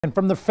And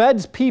from the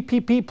Fed's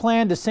PPP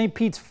plan to St.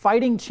 Pete's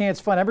Fighting Chance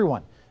Fund,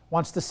 everyone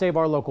wants to save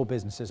our local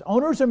businesses.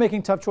 Owners are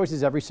making tough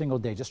choices every single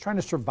day, just trying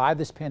to survive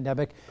this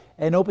pandemic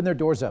and open their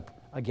doors up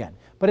again.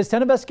 But as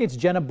 10 Investigates'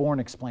 Jenna Bourne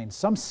explains,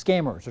 some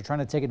scammers are trying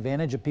to take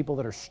advantage of people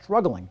that are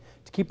struggling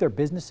to keep their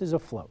businesses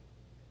afloat.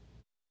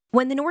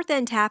 When the North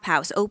End Tap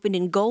House opened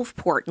in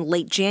Gulfport in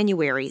late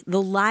January,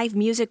 the live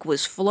music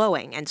was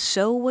flowing and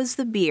so was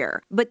the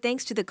beer. But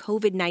thanks to the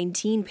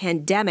COVID-19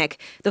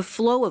 pandemic, the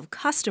flow of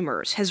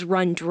customers has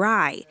run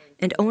dry,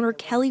 and owner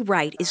Kelly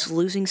Wright is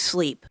losing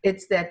sleep.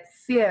 It's that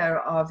fear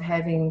of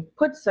having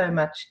put so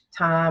much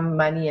time,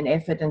 money, and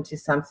effort into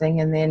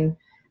something and then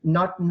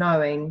not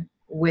knowing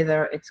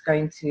whether it's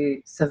going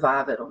to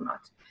survive it or not.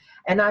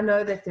 And I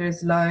know that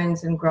there's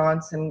loans and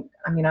grants, and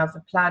I've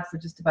applied for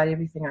just about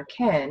everything I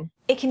can.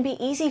 It can be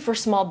easy for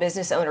small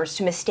business owners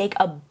to mistake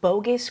a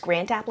bogus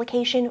grant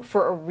application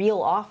for a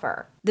real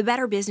offer. The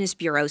Better Business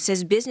Bureau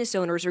says business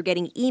owners are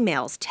getting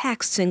emails,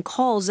 texts, and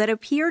calls that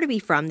appear to be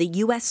from the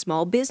U.S.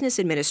 Small Business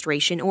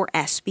Administration, or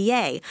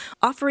SBA,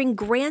 offering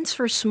grants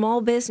for small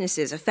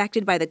businesses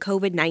affected by the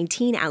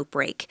COVID-19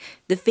 outbreak.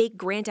 The fake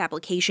grant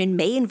application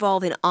may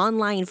involve an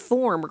online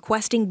form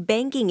requesting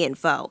banking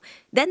info.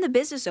 Then the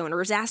business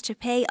owner is asked to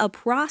pay a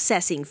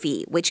processing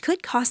fee, which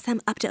could cost them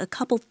up to a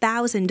couple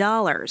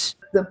 $1,000s.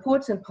 The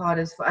important part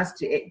is for us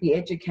to be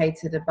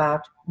educated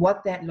about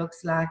what that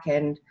looks like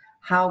and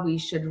how we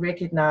should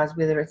recognize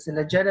whether it's a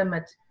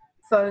legitimate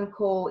phone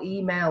call,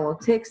 email, or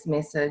text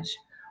message,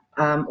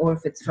 or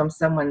if it's from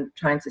someone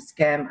trying to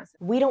scam us.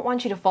 We don't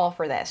want you to fall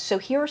for this, so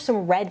here are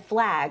some red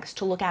flags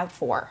to look out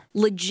for.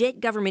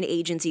 Legit government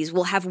agencies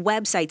will have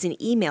websites and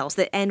emails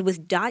that end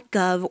with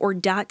 .gov or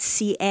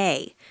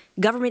 .ca.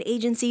 Government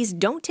agencies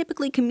don't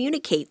typically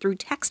communicate through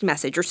text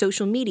message or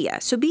social media,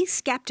 so be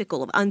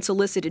skeptical of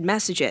unsolicited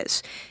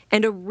messages.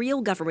 And a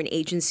real government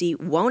agency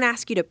won't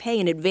ask you to pay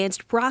an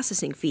advanced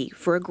processing fee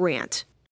for a grant.